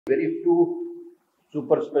very few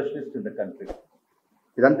super specialists in the country.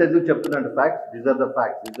 ఇదంతా ఎందుకు చెప్తున్నాను facts, these are the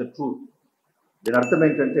facts, these are truth. దీని అర్థం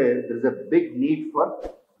ఏంటంటే there is a big need for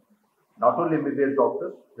not only MBBS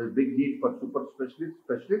doctors, there is a big need for super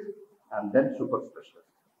specialists and then super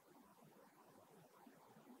specialists.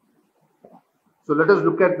 So let us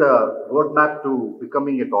look at the roadmap to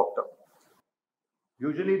becoming a doctor.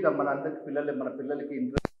 Usually మన పిల్లలకి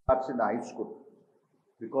interest starts in the high school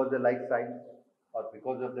because they like science or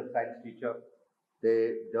because of the science teacher they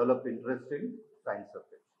develop interest in science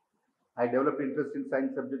subjects. I developed interest in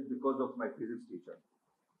science subjects because of my physics teacher.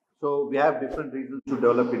 So we have different reasons to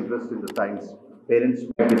develop interest in the science. Parents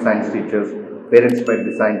might be science teachers, parents might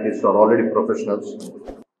be scientists or already professionals.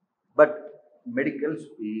 But medicals,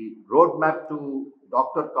 the roadmap to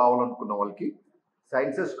doctor కావాలనుకున్న వాళ్ళకి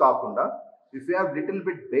sciences కాకుండా, if you have little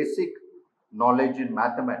bit basic knowledge in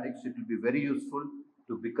mathematics, it will be very useful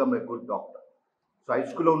to become a good doctor. So high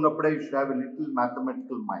school lo unnappude you should have a little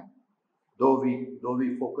mathematical mind. Though we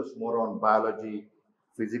focus more on biology,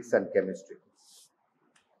 physics and chemistry.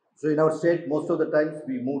 So in our state, most of the times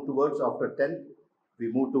we move towards, after 10, we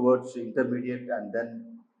move towards intermediate and then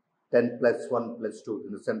 10 plus 1 plus 2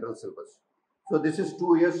 in the central syllabus. So this is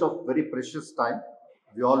 2 years of very precious time.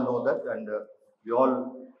 We all know that, and we all,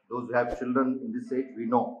 those who have children in this age, we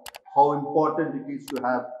know how important it is to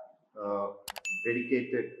have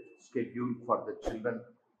dedicated schedule for the children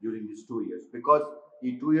during these 2 years. Because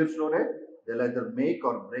in 2 years, they'll either make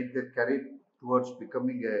or break their career towards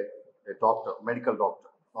becoming a doctor, medical doctor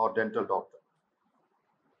or dental doctor.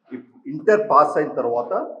 If inter pass ayin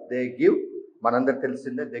tarvata, they give, manandar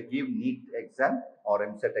telisinde, they give NEET exam or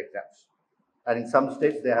MCET exams. And in some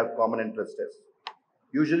states, they have common interest tests.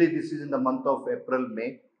 Usually this is in the month of April, May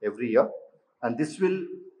every year. And this will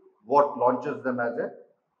what launches them as a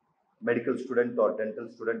medical student or dental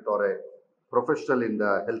student or a professional in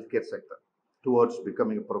the healthcare sector towards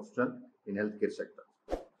becoming a professional in healthcare sector.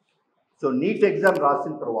 So NEET exam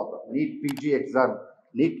rasin tarvata, NEET PG exam,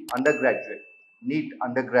 NEET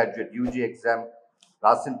undergraduate UG exam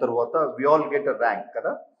rasin tarvata, we all get a rank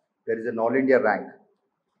kada. There is an all India rank.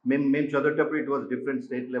 Mem chadutappudu it was different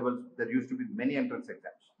state levels. There used to be many entrance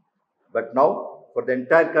exams, but now for the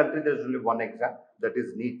entire country there is only one exam, that is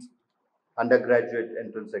NEET undergraduate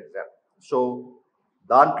entrance exam. So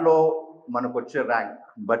dantlo manaku vache rank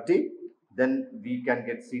batti then we can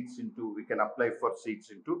get seats into, we can apply for seats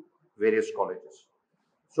into various colleges.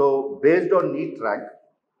 So based on NEET rank,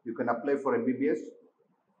 you can apply for MBBS,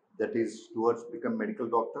 that is towards become medical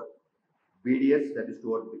doctor, BDS, that is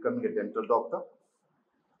towards becoming a dental doctor,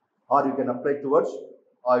 or you can apply towards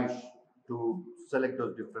Ayush to select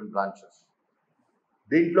those different branches.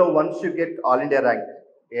 Dintlo once you get all India rank,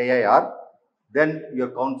 AIR, then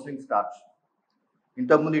your counseling starts. In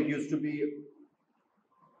terms it used to be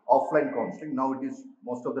offline counseling. Now it is,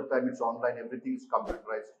 most of the time it's online, everything is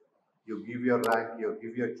computerized. You give your rank, you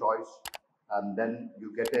give your choice, and then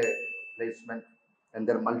you get a placement, and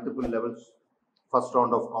there are multiple levels, first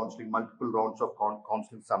round of counseling, multiple rounds of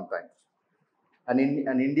counseling sometimes. And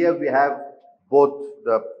in India we have both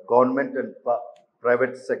the government and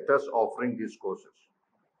private sectors offering these courses.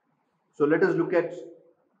 So let us look at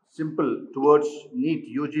simple towards NEET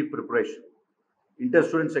UG preparation. Inter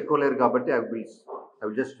students ekko leru kabatti I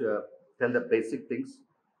will just tell the basic things.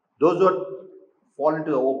 Those who fall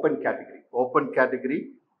into the open category,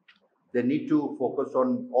 they need to focus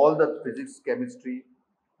on all the physics, chemistry,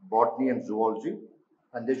 botany and zoology,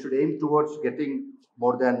 and they should aim towards getting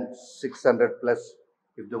more than 600 plus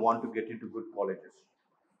if they want to get into good colleges,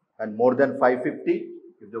 and more than 550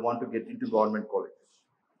 if they want to get into government colleges.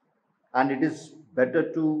 And it is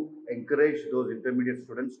better to encourage those intermediate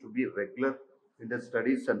students to be regular in their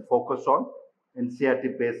studies and focus on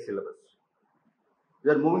NCERT based syllabus.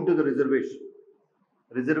 We are moving to the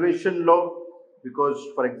reservation law, because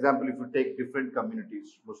for example if you take different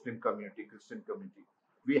communities, Muslim community, Christian community,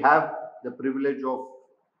 we have the privilege of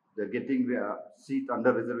getting a seat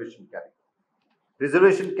under reservation category.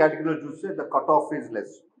 Reservation category చూస్తే the cutoff is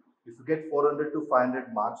less. If you get 400 to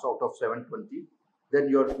 500 marks out of 720, then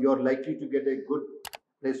you're likely to get a good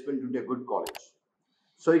placement into a good college.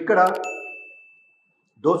 So ikkada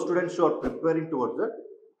those students who are preparing towards that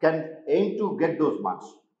can aim to get those marks.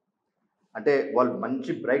 Ante వాళ్ళు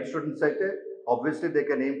మంచి bright students అయితే obviously they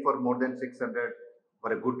can aim for more than 600 for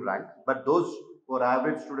a good rank, but those who are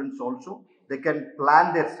average students also, they can plan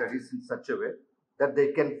their studies in such a way that they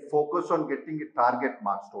can focus on getting a target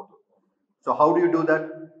marks total. So how do you do that?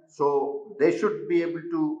 So they should be able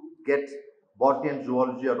to get botany and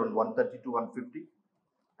zoology around 130 to 150,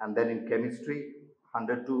 and then in chemistry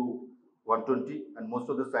 100 to 120, and most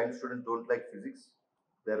of the science students don't like physics.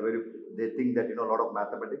 They think that a lot of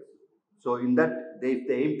mathematics. So in that, if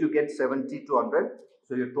they aim to get 70 to 100,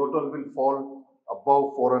 so your total will fall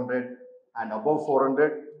above 400, and above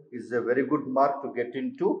 400 is a very good mark to get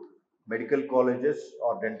into medical colleges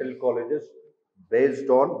or dental colleges based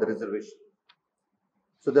on the reservation.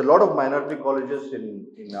 So there are a lot of minority colleges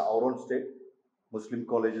in our own state. Muslim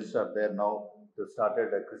colleges are there now. They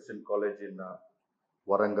started a Christian college in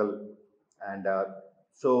Warangal, and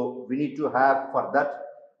so we need to have, for that,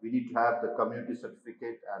 we need to have the community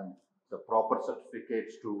certificate and the proper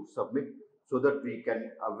certificates to submit, so that we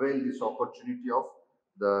can avail this opportunity of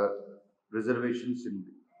the reservations in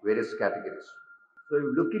various categories. So if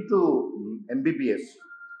you look into MBBS,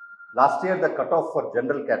 last year the cutoff for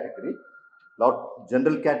general category, out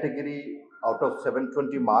of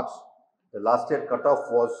 720 marks, the last year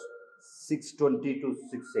cutoff was 620 to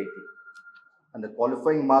 680. And the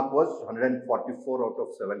qualifying mark was 144 out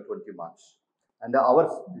of 720 marks. And our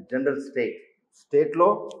general state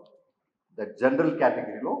law, the general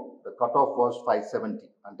category law, the cutoff was 570.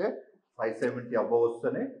 అంటే 570 above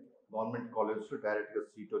వస్తేనే government colleges to direct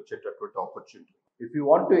seat వచ్చేటటువంటి opportunity. If you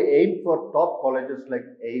want to aim for top colleges like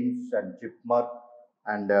AIMS and JIPMER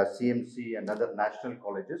and CMC and other national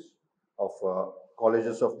colleges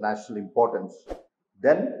of national importance,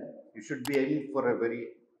 then you should be aiming for a very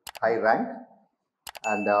high rank.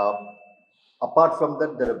 And apart from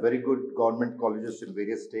that, there are very good government colleges in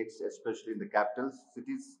various states, especially in the capital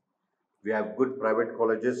cities. We have good private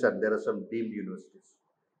colleges, and there are some deemed universities.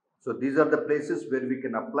 So these are the places where we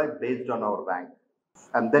can apply based on our rank.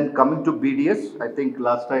 And then coming to BDS, I think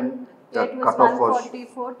last time the cutoff was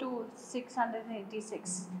 144 to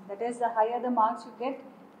 686. That is, the higher the marks you get,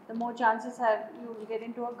 the more chances have you will get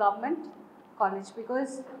into a government college,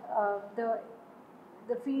 because the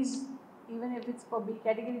fees, even if it's for B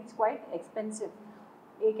category, it's quite expensive.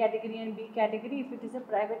 A category and B category, if it is a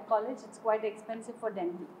private college, it's quite expensive for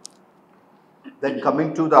dental. Then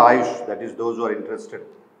coming to the Ayush, that is those who are interested.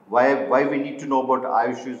 Why we need to know about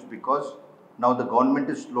Ayush is because now the government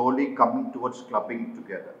is slowly coming towards clubbing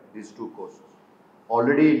together these two courses.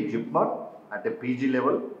 Already in JIPMER at a PG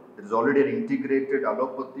level, there is already an integrated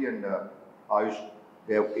allopathy and Ayush.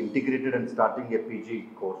 They have integrated and starting a PG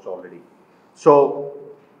course already. So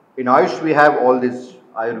in Ayush we have all this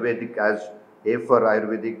Ayurvedic as A for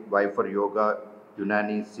Ayurvedic, Y for Yoga,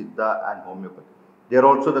 Unani, Siddha and Homeopathy. There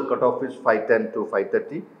also the cutoff is 510 to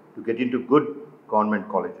 530 to get into good government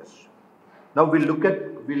colleges. Now we'll look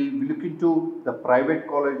into the private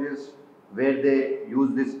colleges where they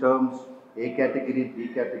use these terms A category, B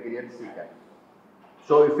category and C category.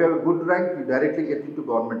 So if you have a good rank, you directly get into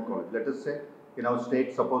government college. Let us say in our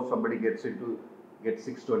state, suppose somebody gets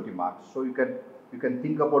 620 marks. So you can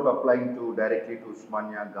think about applying directly to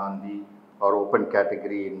Usmania, Gandhi or open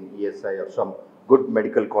category in ESI or some good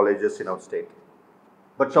medical colleges in our state.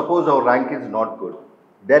 But suppose our rank is not good,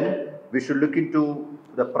 then we should look into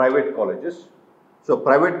the private colleges. So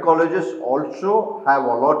private colleges also have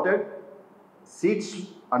allotted seats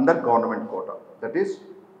under government quota. That is,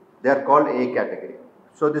 they are called A category.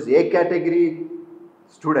 So this A category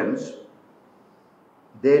students,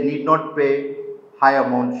 they need not pay high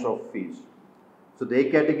amounts of fees. So the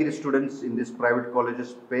A category students in these private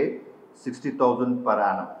colleges pay 60,000 per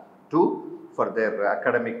annum for their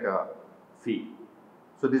academic fee.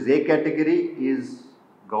 So this A category is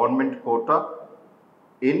government quota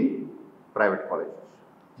in private colleges.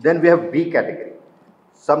 Then we have B category.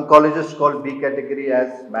 Some colleges call B category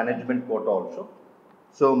as management quota also.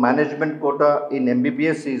 So management quota in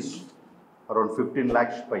MBBS is around 15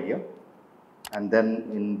 lakhs per year. And then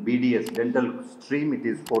in BDS, dental stream, it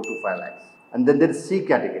is 4 to 5 lakhs. And then there is C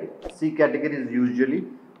category. C category is usually,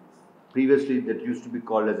 previously that used to be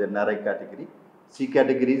called as NRI category. C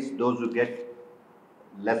category is those who get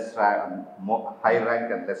high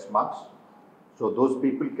rank and less marks. So those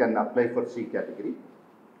people can apply for C category.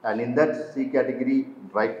 And in that C category,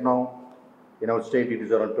 right now, in our state, it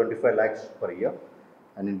is around 25 lakhs per year.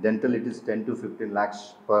 And in dental, it is 10 to 15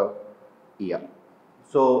 lakhs per year.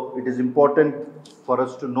 So it is important for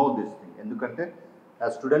us to know this thing. Endukante,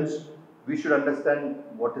 as students, we should understand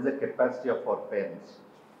what is the capacity of our parents.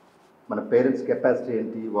 Mana parents' capacity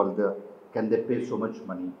enti, can they pay so much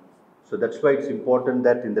money? So that's why it's important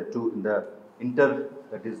that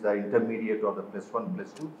that is the intermediate or the +1,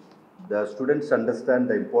 +2, the students understand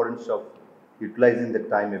the importance of utilizing the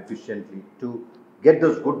time efficiently to get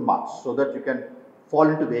those good marks so that you can fall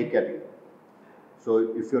into the A category.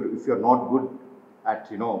 So if you're not good at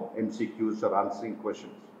MCQs or answering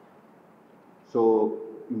questions, so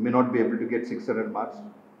you may not be able to get 600 marks,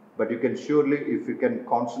 but you can surely, if you can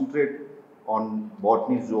concentrate on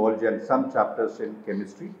botany, zoology and some chapters in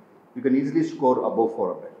chemistry, you can easily score above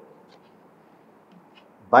 400.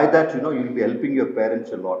 By that, you will be helping your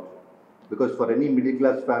parents a lot, because for any middle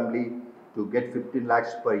class family to get 15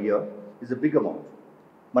 lakhs per year is a big amount.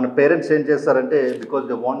 మన parents ఏం చేస్తారంటే, because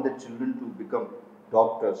they want the children to become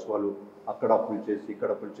doctors, వాళ్ళు అక్కడ అప్పులు చేసి ఇక్కడ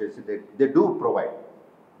అప్పులు చేసి they do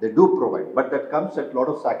provide, but that comes at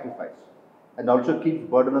lot of sacrifice and also keeps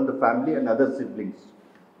burden on the family and other siblings.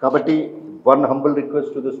 కాబట్టి one humble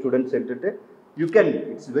request to the students ఏంటంటే,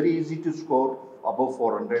 it's very easy to score above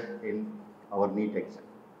 400 in our NEET exam.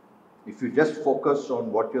 If you just focus on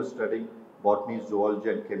what you're studying, botany, zoology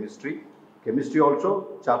and chemistry also,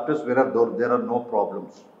 chapters where there are no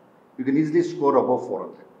problems, you can easily score above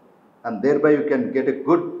 400. And thereby you can get a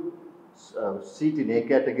good seat in A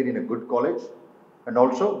category in a good college. And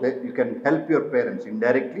also that you can help your parents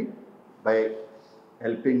indirectly by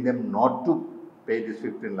helping them not to pay this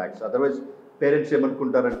 15 lakhs. Otherwise, parents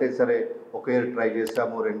ఏమనుకుంటారంటే, సరే ఒక year try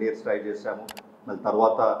చేసాము, 2 years try చేసాము, మళ్ళీ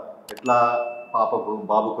తర్వాత ఎట్లా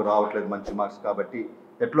బాబుకు రావట్లేదు మంచి మార్క్స్ కాబట్టి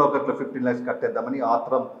ఎట్లా ఒకట్లా 15 lakhs కట్టేద్దామని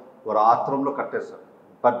ఆత్రంలో కట్టేస్తారు.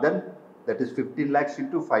 But then that is 15 lakhs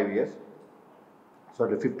into 5 years. So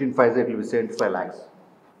the 15 5 it will be 75 lakhs,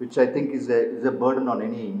 which I think is a burden on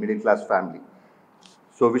any middle class family.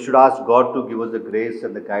 So we should ask God to give us the grace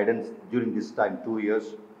and the guidance during this time, 2 years,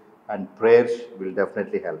 and prayers will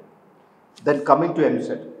definitely help. Then coming to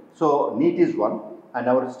MSET. So NEET is one, and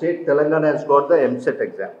our state Telangana has got the MSET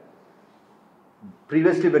exam.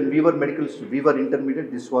 Previously, when we were intermediate,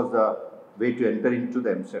 this was the way to enter into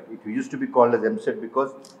the MSET. It used to be called as MSET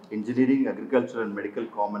because Engineering, Agriculture and Medical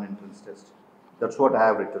Common Entrance Test. That's what I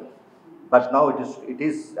have written. But now it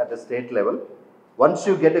is at the state level. Once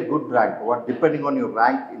you get a good rank, depending on your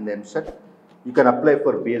rank in the MSET, you can apply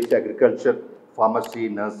for BSc Agriculture, Pharmacy,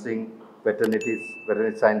 Nursing,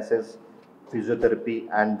 Veterinary Sciences, Physiotherapy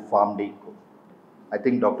and PharmD. I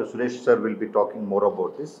think Dr. Suresh sir will be talking more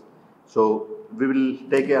about this. So we will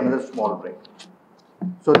take another small break.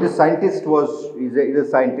 So this scientist is a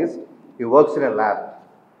scientist. He works in a lab.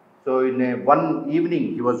 So in one evening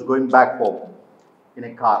he was going back home in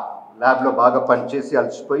a car. Lab lo baga panchesi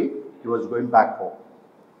alchipoyi he was going back home.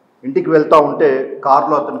 ఇంటికి వెళ్తా ఉంటే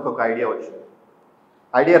కార్లో అతనికి ఒక idea వచ్చింది.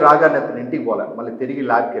 Idea రాగానే అతను ఇంటికి పోలేదు, మళ్ళీ తిరిగి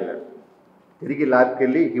ల్యాబ్కి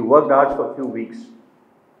వెళ్ళి he worked hard for few weeks.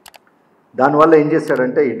 దానివల్ల ఏం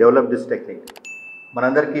చేశాడంటే, ఈ డెవలప్ దిస్ టెక్నిక్.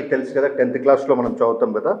 మనందరికీ తెలుసు కదా, 10th క్లాస్లో మనం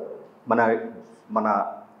చదువుతాం కదా, మన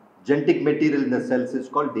genetic material in the cells is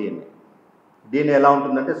called DNA ఎలా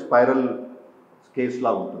ఉంటుందంటే స్పైరల్ కేస్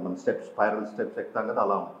లాగా ఉంటుంది. మన స్పైరల్ స్టెప్స్ ఎక్కుతాం కదా,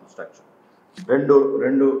 అలా ఉంటుంది స్ట్రక్చర్.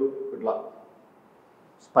 రెండు ఇట్లా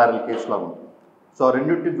స్పైరల్ కేస్ లాగా ఉంటుంది. సో ఆ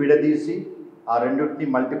రెండింటిని విడదీసి ఆ రెండింటిని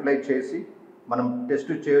మల్టిప్లై చేసి మనం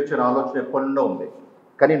టెస్ట్ చేయొచ్చు అనే ఆలోచన ఎప్పటి నుండో ఉంది.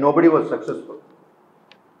 కానీ నోబడీ వాజ్ సక్సెస్ఫుల్.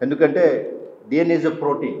 ఎందుకంటే DNA ఈజ్ ఎ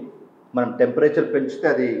ప్రోటీన్. మనం టెంపరేచర్ పెంచితే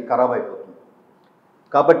అది ఖరాబ్ అయిపోతుంది.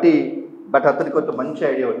 కాబట్టి బట్ అతనికి కొంత మంచి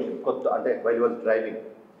ఐడియా వచ్చింది. అంటే వైల్ వాజ్ డ్రైవింగ్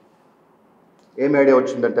ఏం ఐడియా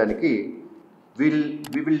వచ్చిందంటే, ఆయనకి we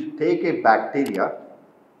will take a bacteria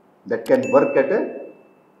that can work at a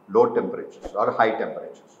low temperatures or high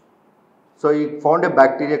temperatures. So he found a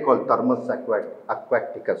bacteria called Thermus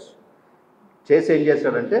aquaticus. చేసి ఏం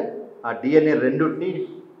చేశాడంటే, ఆ DNA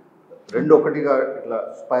రెండు ఒకటిగా ఇట్లా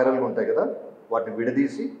స్పైరల్గా ఉంటాయి కదా, వాటిని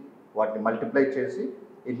విడదీసి వాటిని మల్టిప్లై చేసి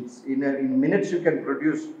in minutes you can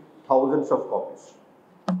produce thousands of copies.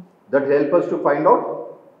 That help us to find out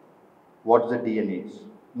what the DNA is.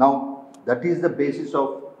 Now that is the basis of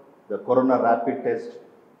the corona rapid test.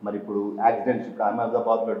 మరి ఇప్పుడు యాక్సిడెంట్స్, ఇప్పుడు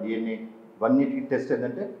అహ్మదాబాద్లో DNA వన్నిటికి టెస్ట్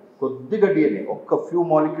ఏంటంటే, కొద్దిగా DNA ఒక్క few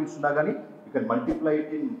molecules ఉన్నా కానీ you can multiply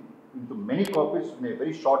it into many copies in a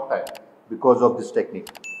very short time because of this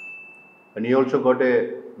technique. And he also got a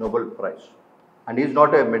Nobel Prize. And he is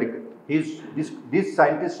not a medical, these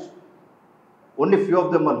scientists, only few of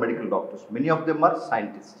them are medical doctors, many of them are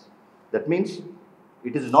scientists. That means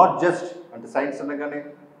it is not just అంటే science అనగానే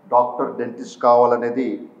doctor, dentist కావాలనేది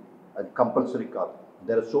అది compulsory కాదు.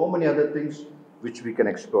 There are so many other things which we can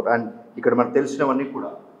explore. And ఇక్కడ మనకు తెలిసినవన్నీ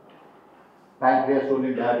కూడా pancreas,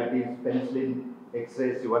 diabetes, penicillin,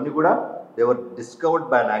 X-rays, ఇవన్నీ కూడా they were discovered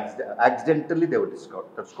by an accidentally they were discovered.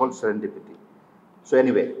 That's called serendipity. So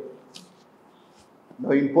anyway,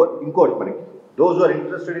 now ఇంకోటి మనకి those who are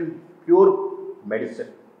interested in pure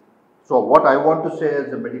medicine. So what I want to say as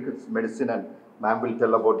a medicine, and ma'am will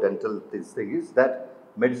tell about dental, this thing is that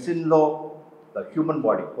medicine లో the human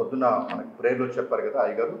body, పొద్దున మనకి ప్రేయర్లో చెప్పారు కదా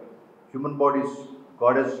అయ్యగారు, human body is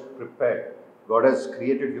God has prepared, God has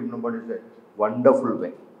created human body in a wonderful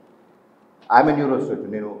way. I'm a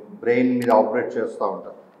neurosurgeon, నేను brain మీద operate చేస్తూ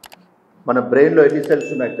ఉంటాను. మన బ్రెయిన్లో ఎన్ని సెల్స్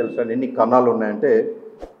ఉన్నాయి తెలుసా, ఎన్ని కణాలు ఉన్నాయంటే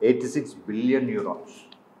 86 బిలియన్ న్యూరాన్స్.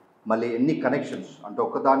 మళ్ళీ ఎన్ని కనెక్షన్స్ అంటే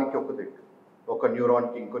ఒకదానికి ఒకటి, ఒక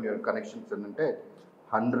న్యూరాన్కి ఇంకో న్యూరాన్ కనెక్షన్స్ ఏంటంటే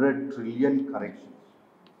 100 trillion connections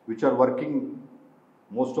which are working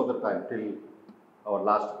most of the time till our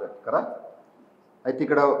last breath కదా. అయితే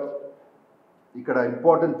ఇక్కడ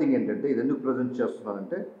ఇంపార్టెంట్ థింగ్ ఏంటంటే, ఇది ఎందుకు ప్రజెంట్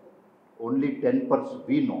చేస్తున్నానంటే, only 10%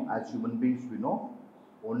 we know, as human beings we know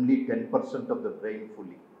only 10% of the brain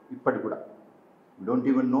fully. ఇప్పటికి కూడా we don't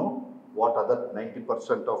even know what other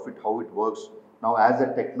 90% of it, how it works. Now as the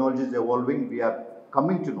technology is evolving, we are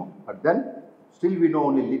coming to know, but then still we know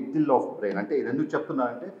only little of brain. అంటే ఇది ఎందుకు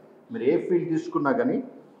చెప్తున్నానంటే, మీరు ఏ field తీసుకున్నా కానీ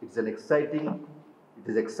it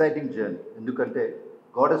is exciting journey. ఎందుకంటే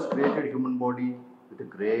God Hess created human body with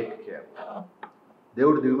great care.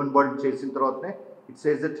 దేవుడు human body చేసిన తర్వాతనే it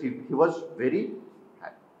says that he was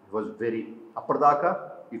very అప్పటిదాకా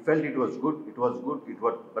he felt it was good,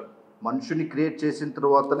 but మనుషుని క్రియేట్ చేసిన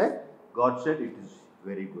తర్వాతనే God said it is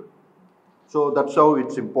very good. So that's how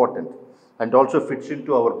it's important, and also fits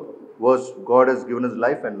into our verse, God has given us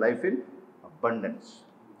life and life in abundance.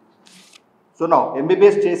 So now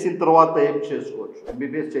MBBS చేసిన తర్వాత ఏం చేసుకోవచ్చు?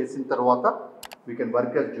 MBBS చేసిన తర్వాత we can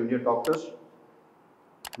work as junior doctors,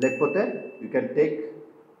 లేకపోతే you can take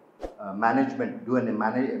management, do an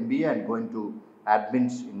MBA and go into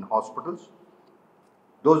admins in hospitals.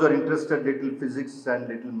 Those are interested little physics and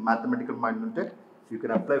little mathematical mind unte, you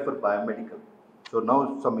can apply for biomedical. So now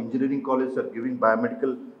some engineering colleges are giving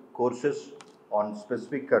biomedical courses on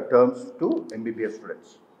specific terms to MBBS students.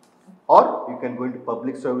 Or you can go into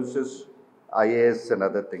public services, IAS and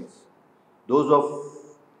other things. Those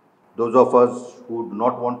of us who do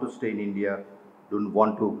not want to stay in India, don't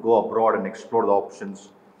want to go abroad and explore the options,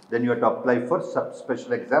 then you have to apply for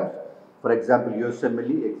special exams. For example,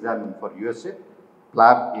 USMLE exam for USA,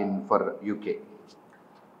 PLAB for UK.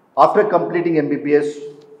 After completing MBBS,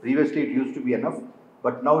 previously it used to be enough,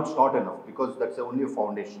 but now it's not enough because that's only a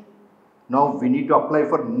foundation. Now we need to apply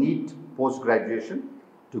for NEET post-graduation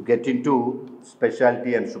to get into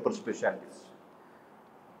specialty and super specialties.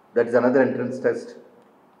 That is another entrance test.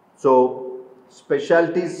 So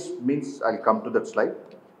specialties means, I'll come to that slide.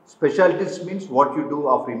 Specialties means what you do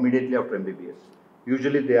immediately after MBBS.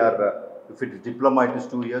 Usually they are, if it is diploma, it is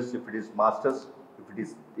 2 years. If it is masters,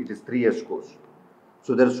 it is 3 years course.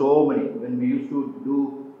 So there are so many.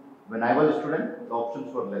 When I was a student, the options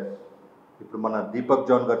were less. If mana Deepak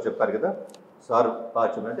John garu chepparu kada, sir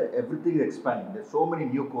paachante everything is expanding. There are so many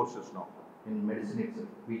new courses now in medicine itself,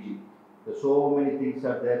 PG. There are so many things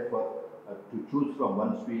are there for to choose from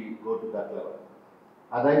once we go to that level.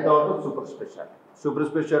 Adayin tarvata super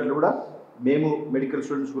specialty kuda memu medical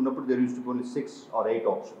students unnappudu there used to be only 6 or 8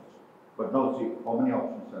 options, but now see how many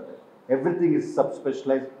options are there. Everything is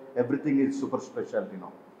subspecialized, everything is super specialty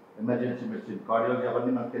now. Emergency medicine, cardiology,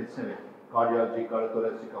 avanni manaku telisinawe. Cardiology,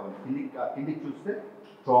 cardiothoracic, kindi chuste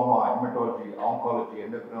trauma, hematology, oncology,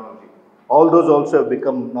 endocrinology, all those also have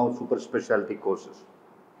become now super specialty courses.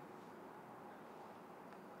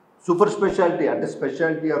 Super specialty ante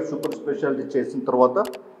specialty or super specialty chesin tarvata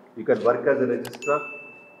you can work as a registrar,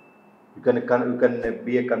 you can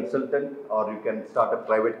be a consultant, or you can start a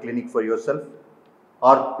private clinic for yourself.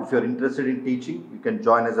 Or if you are interested in teaching, you can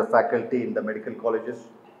join as a faculty in the medical colleges,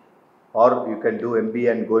 or you can do MBA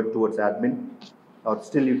and go towards admin, or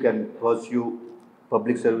still you can pursue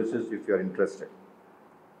public services if you are interested.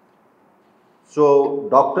 So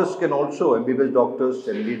doctors can also, MBBS doctors,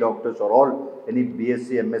 MD doctors, or any BSc,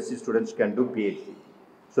 MSc students can do PhD.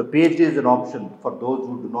 So PhD is an option for those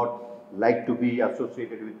who do not like to be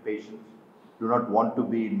associated with patients, do not want to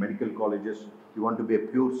be in medical colleges, you want to be a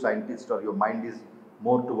pure scientist, or your mind is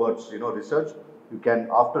more towards research. You can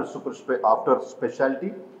after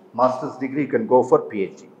specialty master's degree, you can go for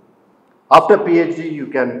PhD. After PhD, you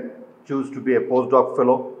can choose to be a postdoc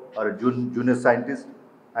fellow or a junior scientist,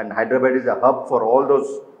 and Hyderabad is a hub for all those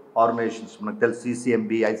organizations. Manaku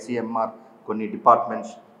CCMB, ICMR, konni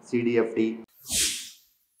departments, CDFD.